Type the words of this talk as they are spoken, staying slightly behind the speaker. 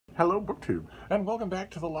Hello, BookTube, and welcome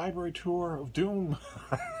back to the Library Tour of Doom,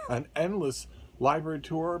 an endless library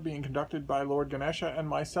tour being conducted by Lord Ganesha and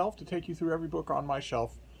myself to take you through every book on my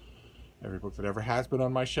shelf, every book that ever has been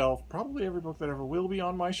on my shelf, probably every book that ever will be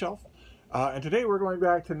on my shelf. And today we're going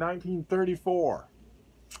back to 1934,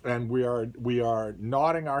 and we are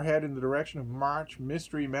nodding our head in the direction of March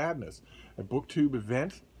Mystery Madness, a BookTube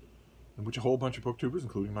event in which a whole bunch of booktubers,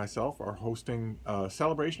 including myself, are hosting a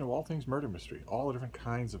celebration of all things murder mystery, all the different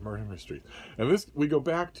kinds of murder mysteries. And this, we go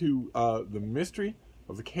back to The Mystery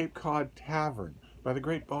of the Cape Cod Tavern by the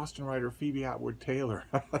great Boston writer Phoebe Atwood Taylor.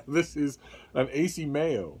 This is an A.C.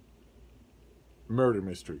 Mayo murder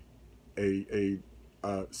mystery, a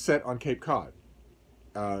set on Cape Cod.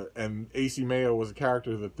 And A.C. Mayo was a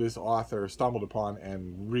character that this author stumbled upon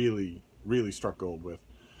and really struck gold with.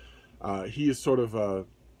 He is sort of a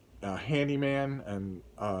handyman and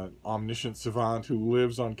omniscient savant who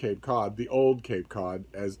lives on Cape Cod, the old Cape Cod,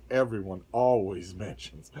 as everyone always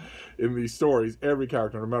mentions in these stories. Every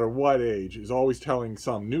character, no matter what age, is always telling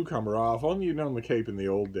some newcomer off, only you'd known the Cape in the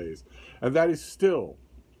old days. And that is still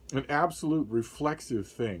an absolute reflexive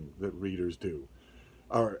thing that readers do,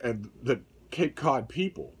 and that Cape Cod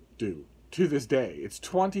people do to this day. It's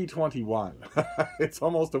 2021. It's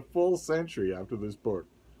almost a full century after this book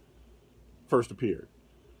first appeared.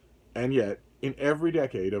 And yet, in every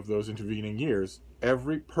decade of those intervening years,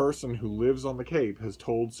 every person who lives on the Cape has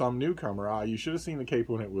told some newcomer, you should have seen the Cape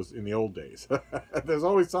when it was in the old days. There's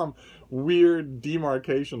always some weird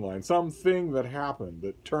demarcation line, something that happened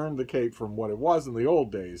that turned the Cape from what it was in the old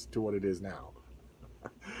days to what it is now.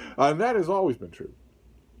 And that has always been true,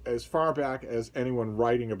 as far back as anyone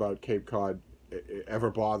writing about Cape Cod ever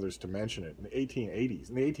bothers to mention it, in the 1880s,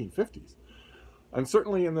 in the 1850s, and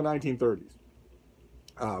certainly in the 1930s.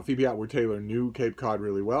 Phoebe Atwood Taylor knew Cape Cod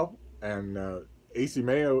really well, and A.C.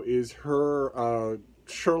 Mayo is her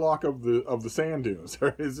Sherlock of the sand dunes.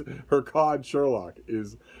 Her Cod Sherlock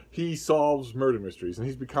he solves murder mysteries, and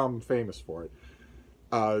he's become famous for it.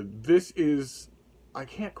 This is, I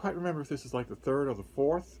can't quite remember if this is like the third or the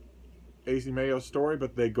fourth A.C. Mayo story,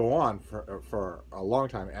 but they go on for a long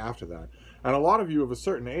time after that. And a lot of you of a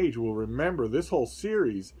certain age will remember this whole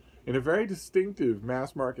series in a very distinctive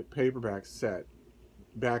mass market paperback set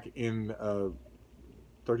back in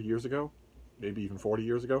 30 years ago, maybe even 40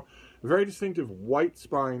 years ago. Very distinctive white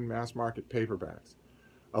spine mass market paperbacks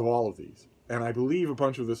of all of these. And I believe a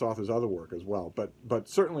bunch of this author's other work as well, but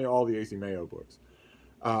certainly all the A.C. Mayo books.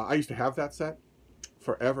 I used to have that set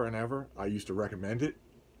forever and ever. I used to recommend it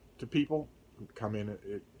to people who come in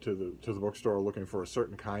to the bookstore looking for a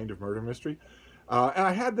certain kind of murder mystery. And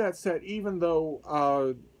I had that set even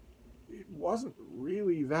though it wasn't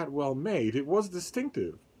really that well made. It was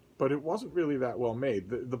distinctive, but it wasn't really that well made.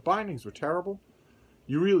 The bindings were terrible.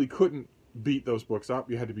 You really couldn't beat those books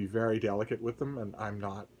up. You had to be very delicate with them, and I'm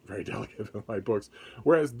not very delicate with my books.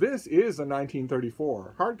 Whereas this is a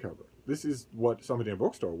 1934 hardcover. This is what somebody in a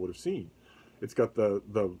bookstore would have seen. It's got the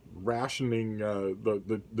rationing,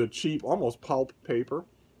 the cheap, almost pulp paper.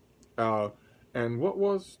 And what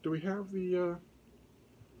was, do we have the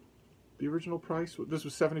original price? This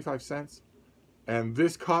was 75 cents. And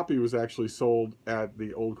this copy was actually sold at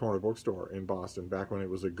the Old Corner Bookstore in Boston back when it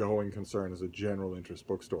was a going concern as a general interest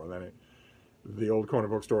bookstore. Then the Old Corner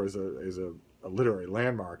Bookstore is a literary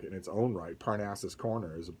landmark in its own right. Parnassus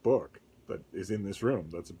Corner is a book that is in this room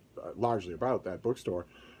that's largely about that bookstore.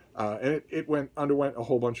 And it underwent a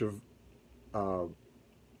whole bunch of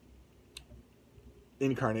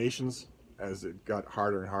incarnations as it got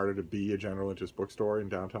harder and harder to be a general interest bookstore in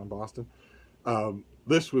downtown Boston.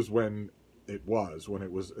 This was when it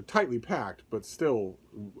was a tightly packed but still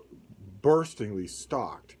burstingly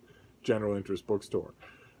stocked general interest bookstore.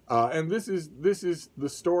 And this is the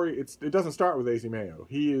story. It doesn't start with A.C. Mayo.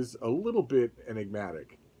 He is a little bit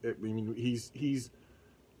enigmatic. I mean, he's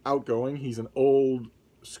outgoing. He's an old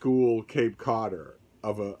school Cape Codder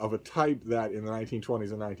of a type that in the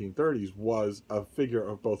 1920s and 1930s was a figure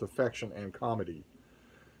of both affection and comedy.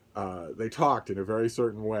 They talked in a very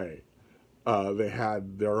certain way. They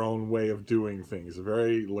had their own way of doing things, a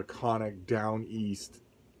very laconic, down east,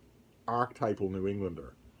 archetypal New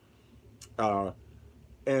Englander.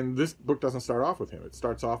 And this book doesn't start off with him. It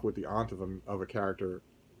starts off with the aunt of a character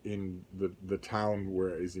in the town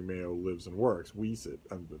where A.C. Mayo lives and works, Weesit,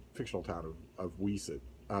 the fictional town of Weesit.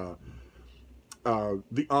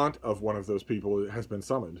 The aunt of one of those people has been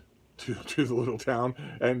summoned to the little town,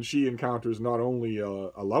 and she encounters not only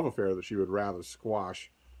a love affair that she would rather squash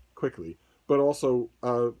quickly, but also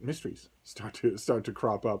mysteries start to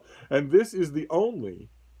crop up. And this is the only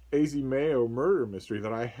A.C. Mayo murder mystery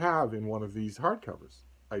that I have in one of these hardcovers.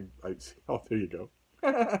 Oh, there you go.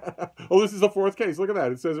 Oh, this is the fourth case. Look at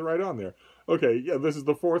that. It says it right on there. Okay, yeah, this is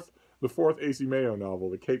the fourth A.C. Mayo novel,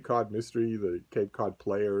 the Cape Cod Mystery, the Cape Cod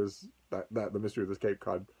Players, the mystery of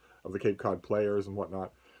the Cape Cod Players and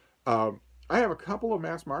whatnot. I have a couple of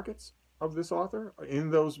mass markets of this author in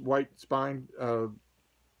those white spine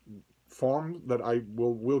forms that I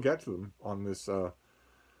will get to them on this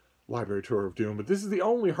library tour of doom. But this is the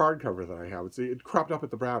only hardcover that I have. It cropped up at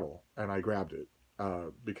the Brattle, and I grabbed it.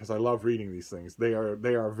 Because I love reading these things. They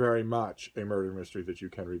are very much a murder mystery that you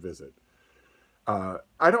can revisit. I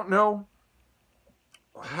don't know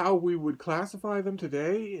how we would classify them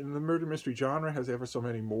today. In the murder mystery genre has ever so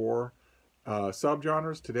many more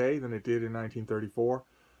subgenres today than it did in 1934.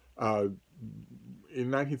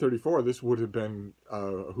 In 1934, this would have been a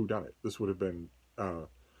whodunit. This would have been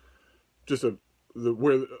just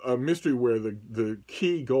a mystery where the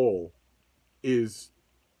key goal is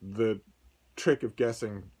the trick of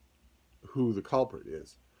guessing who the culprit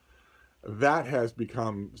is. That has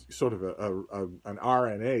become sort of an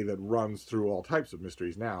RNA that runs through all types of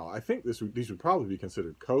mysteries now. I think these would probably be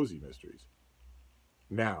considered cozy mysteries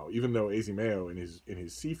now, even though A.C. Mayo in his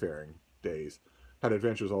seafaring days had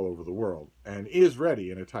adventures all over the world and is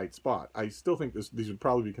ready in a tight spot. I still think these would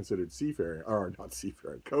probably be considered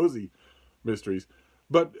cozy mysteries.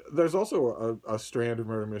 But there's also a strand of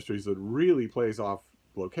murder mysteries that really plays off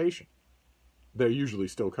location. They're usually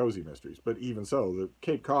still cozy mysteries, but even so, the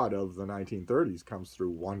Cape Cod of the 1930s comes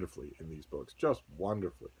through wonderfully in these books, just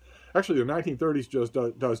wonderfully. Actually, the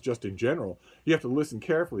 1930s does just in general. You have to listen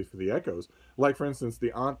carefully for the echoes. Like, for instance,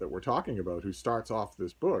 the aunt that we're talking about, who starts off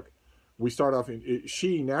this book. We start off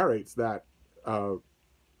she narrates that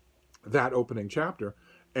opening chapter,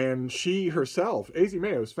 and she herself, A.C.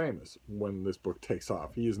 Mayo, is famous when this book takes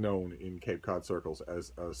off. He is known in Cape Cod circles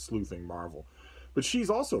as a sleuthing marvel, but she's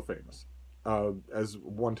also famous. As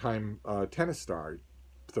one-time tennis star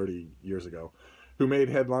 30 years ago, who made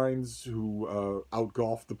headlines, who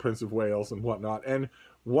outgolfed the Prince of Wales and whatnot. And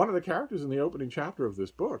one of the characters in the opening chapter of this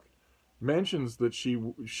book mentions that she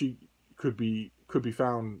could be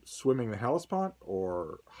found swimming the Hellespont,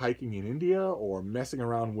 or hiking in India, or messing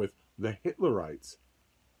around with the Hitlerites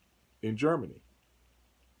in Germany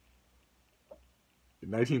in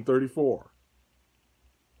 1934.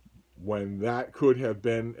 When that could have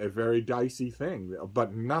been a very dicey thing,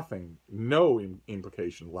 but no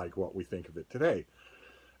implication like what we think of it today.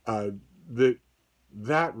 Those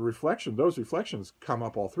reflections come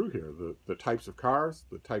up all through here. The types of cars,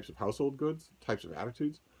 the types of household goods, types of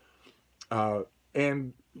attitudes.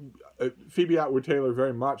 And Phoebe Atwood Taylor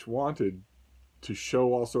very much wanted to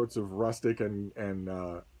show all sorts of rustic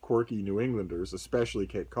and quirky New Englanders, especially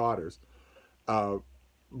Cape Codders,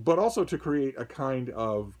 but also to create a kind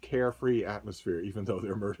of carefree atmosphere, even though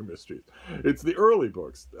they're murder mysteries. It's the early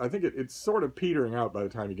books. I think it's sort of petering out by the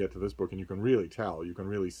time you get to this book, and you can really tell. You can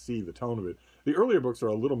really see the tone of it. The earlier books are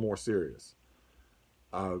a little more serious.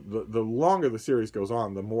 The longer the series goes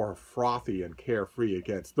on, the more frothy and carefree it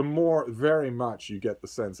gets. The more, very much, you get the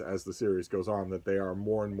sense as the series goes on that they are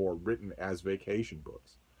more and more written as vacation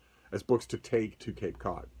books, as books to take to Cape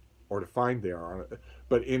Cod, or to find there.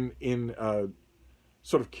 But in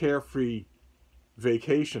sort of carefree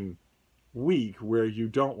vacation week where you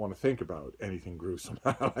don't want to think about anything gruesome.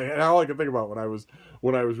 And all I could think about when I was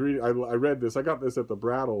reading, I read this. I got this at the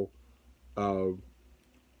Brattle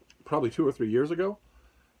probably 2 or 3 years ago,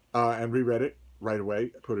 and reread it right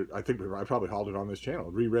away. I think I probably hauled it on this channel.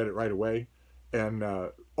 Reread it right away, and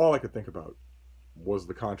all I could think about was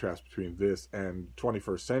the contrast between this and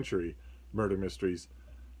 21st century murder mysteries,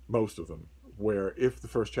 most of them, where if the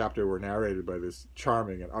first chapter were narrated by this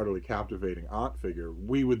charming and utterly captivating aunt figure,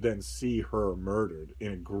 we would then see her murdered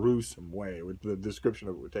in a gruesome way. The description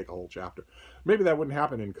of it would take a whole chapter. Maybe that wouldn't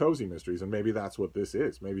happen in cozy mysteries, and maybe that's what this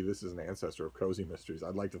is. Maybe this is an ancestor of cozy mysteries.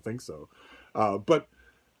 I'd like to think so. But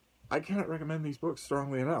I cannot recommend these books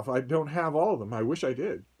strongly enough. I don't have all of them. I wish I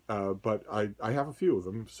did. But I have a few of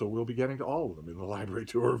them, so we'll be getting to all of them in the Library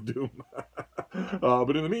Tour of Doom.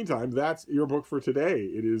 But in the meantime, that's your book for today.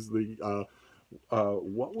 It is the...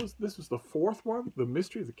 this was the fourth one, The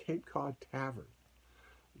Mystery of the Cape Cod Tavern.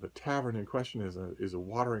 The tavern in question has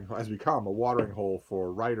become a watering hole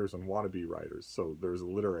for writers and wannabe writers, so there's a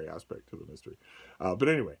literary aspect to the mystery. But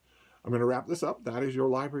anyway, I'm going to wrap this up. That is your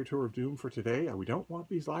Library Tour of Doom for today. We don't want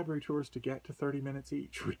these library tours to get to 30 minutes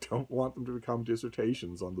each. We don't want them to become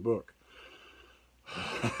dissertations on the book.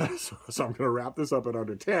 So I'm going to wrap this up at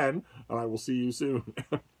under 10, and I will see you soon.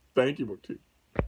 Thank you, BookTube.